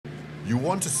You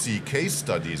want to see case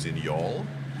studies in YAWL?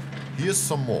 Here's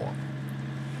some more.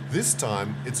 This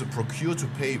time it's a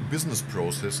procure-to-pay business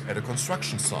process at a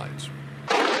construction site.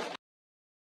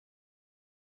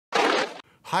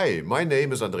 Hi, my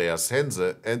name is Andreas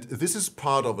Hense and this is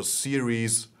part of a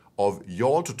series of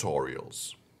YAWL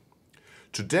tutorials.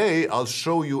 Today I'll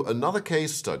show you another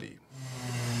case study.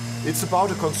 It's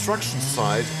about a construction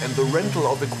site and the rental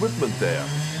of equipment there.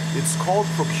 It's called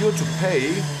Procure to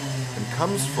Pay and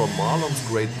comes from Marlon's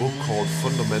great book called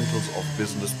Fundamentals of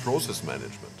Business Process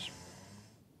Management.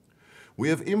 We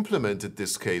have implemented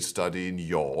this case study in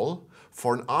YAWL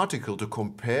for an article to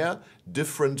compare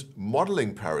different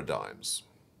modeling paradigms.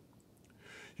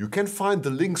 You can find the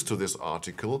links to this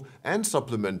article and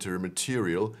supplementary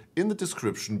material in the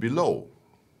description below.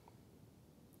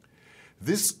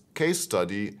 This case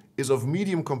study is of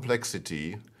medium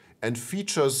complexity and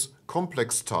features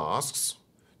complex tasks,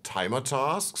 timer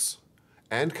tasks,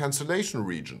 and cancellation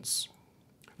regions.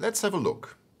 Let's have a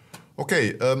look.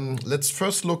 Okay, let's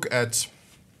first look at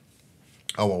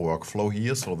our workflow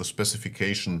here. So the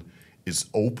specification is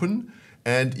open,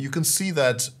 and you can see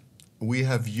that we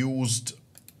have used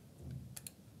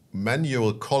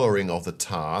manual coloring of the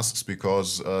tasks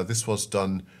because this was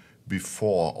done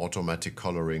before automatic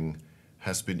coloring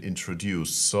has been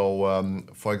introduced. So,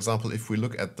 for example, if we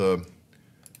look at the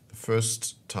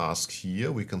first task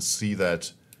here, we can see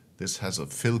that this has a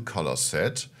fill color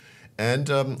set. And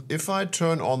if I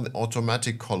turn on the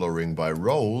automatic coloring by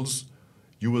roles,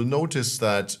 you will notice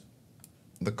that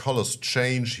the colors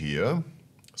change here.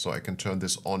 So I can turn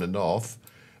this on and off.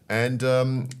 And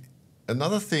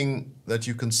another thing that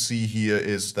you can see here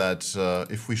is that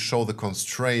if we show the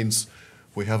constraints,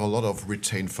 we have a lot of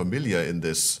retain familiar in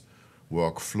this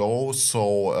workflow.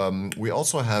 So we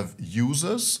also have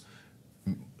users,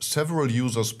 several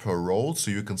users per role, so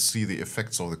you can see the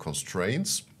effects of the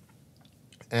constraints.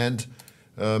 And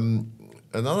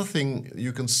another thing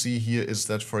you can see here is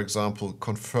that, for example,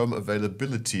 confirm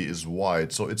availability is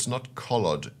white, so it's not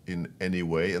colored in any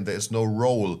way, and there is no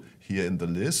role here in the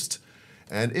list.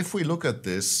 And if we look at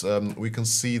this, we can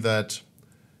see that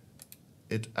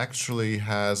it actually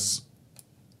has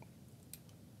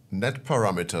net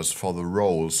parameters for the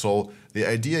role. So the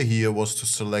idea here was to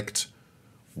select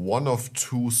one of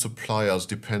two suppliers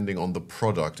depending on the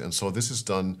product, and so this is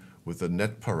done with the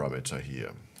net parameter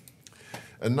here.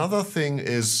 Another thing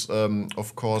is,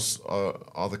 of course,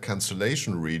 are the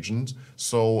cancellation regions.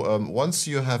 So once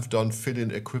you have done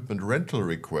fill-in equipment rental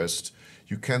request,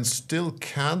 you can still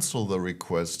cancel the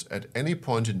request at any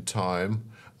point in time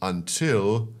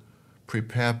until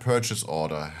prepare purchase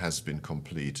order has been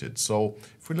completed. So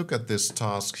if we look at this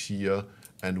task here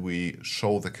and we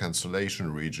show the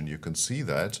cancellation region, you can see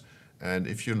that. And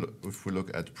if we look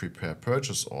at prepare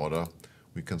purchase order,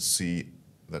 we can see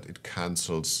that it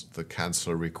cancels the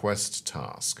cancel request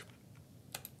task.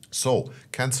 So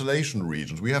cancellation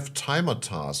regions, we have timer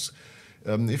tasks.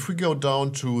 If we go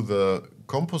down to the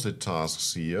composite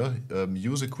tasks here,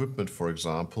 use equipment, for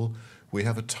example, we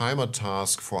have a timer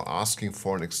task for asking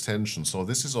for an extension. So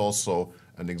this is also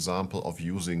an example of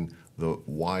using the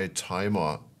Y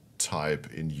timer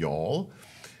type in YAWL.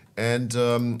 And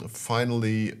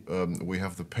finally, we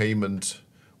have the payment,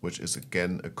 which is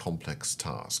again a complex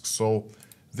task. So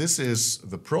this is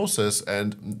the process,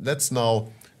 and let's now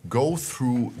go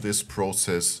through this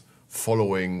process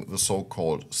following the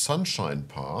so-called sunshine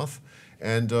path.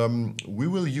 And we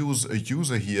will use a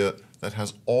user here that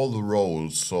has all the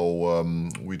roles. So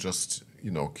we just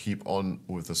keep on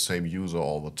with the same user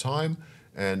all the time,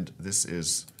 and this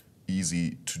is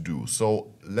easy to do.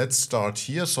 So let's start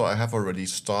here. So I have already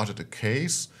started a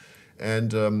case,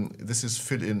 and this is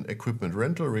fill in equipment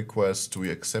rental request.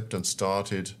 We accept and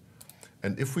start it.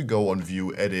 And if we go on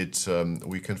view edit,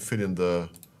 we can fill in the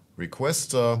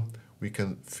requester. We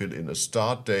can fill in a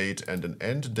start date and an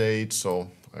end date.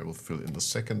 So I will fill in the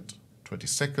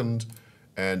 22nd.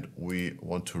 And we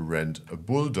want to rent a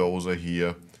bulldozer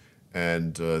here.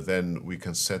 And then we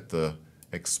can set the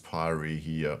expiry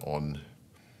here on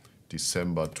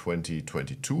December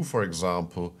 2022, for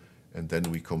example. And then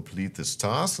we complete this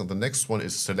task. And the next one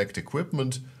is select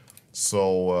equipment.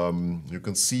 So you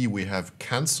can see we have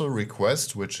cancel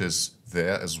request, which is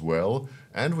there as well.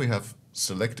 And we have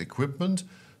select equipment.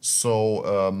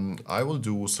 So I will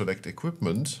do select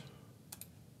equipment.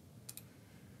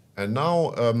 And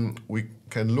now we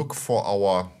can look for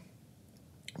our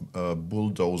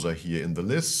bulldozer here in the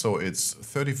list. So it's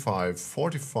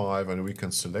 3545, and we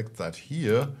can select that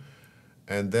here.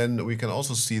 And then we can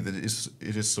also see that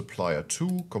it is supplier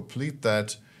 2, complete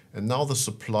that. And now the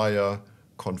supplier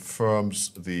confirms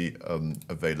the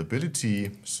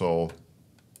availability. So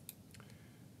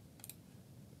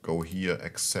go here,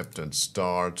 accept and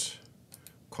start,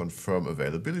 confirm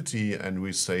availability, and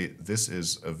we say this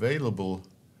is available,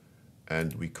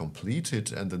 and we complete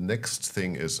it. And the next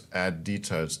thing is add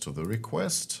details to the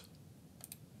request.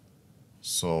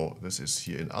 So this is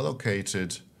here in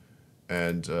allocated,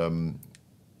 and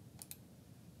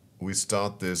we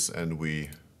start this and we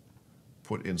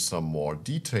put in some more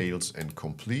details and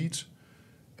complete.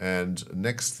 And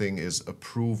next thing is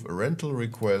approve a rental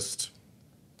request.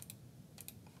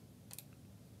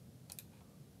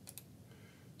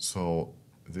 So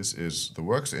this is the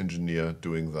works engineer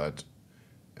doing that,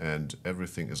 and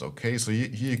everything is okay. So here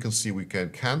you can see we can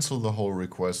cancel the whole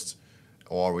request,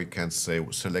 or we can say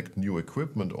select new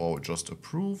equipment or just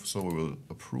approve. So we will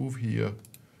approve here.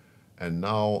 And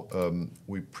now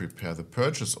we prepare the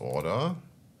purchase order.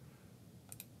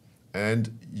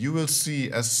 And you will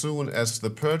see as soon as the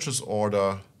purchase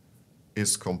order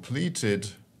is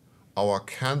completed, our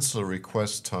cancel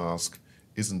request task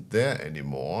isn't there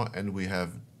anymore, and we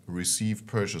have received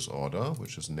purchase order,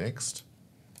 which is next.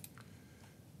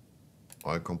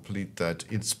 I complete that,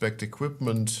 inspect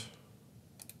equipment.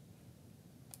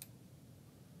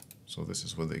 So this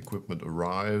is when the equipment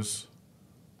arrives.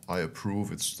 I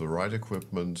approve it's the right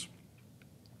equipment.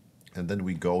 And then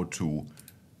we go to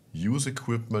use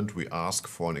equipment. We ask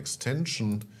for an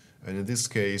extension. And in this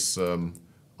case,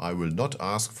 I will not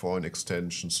ask for an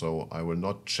extension. So I will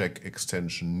not check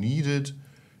extension needed.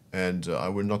 And I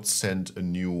will not send a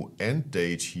new end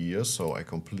date here. So I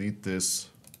complete this.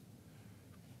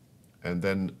 And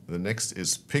then the next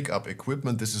is pick up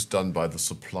equipment. This is done by the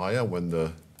supplier when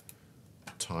the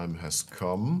time has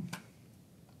come.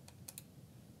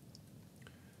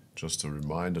 Just a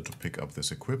reminder to pick up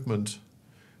this equipment.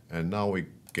 And now we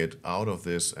get out of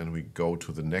this and we go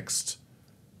to the next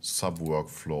sub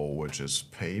workflow, which is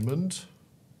payment.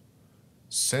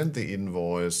 Send the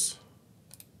invoice.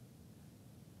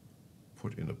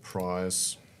 Put in a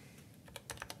price.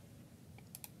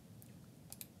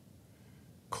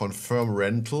 Confirm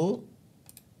rental.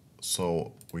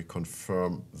 So we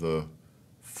confirm the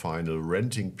final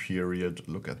renting period.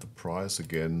 Look at the price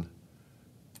again.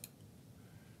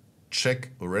 Check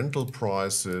rental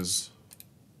prices.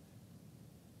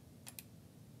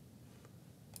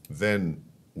 Then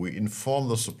we inform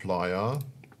the supplier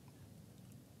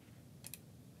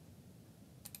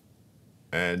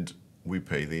and we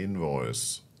pay the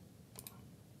invoice.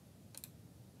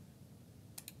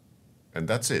 And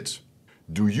that's it.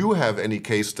 Do you have any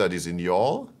case studies in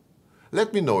YAWL?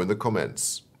 Let me know in the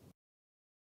comments.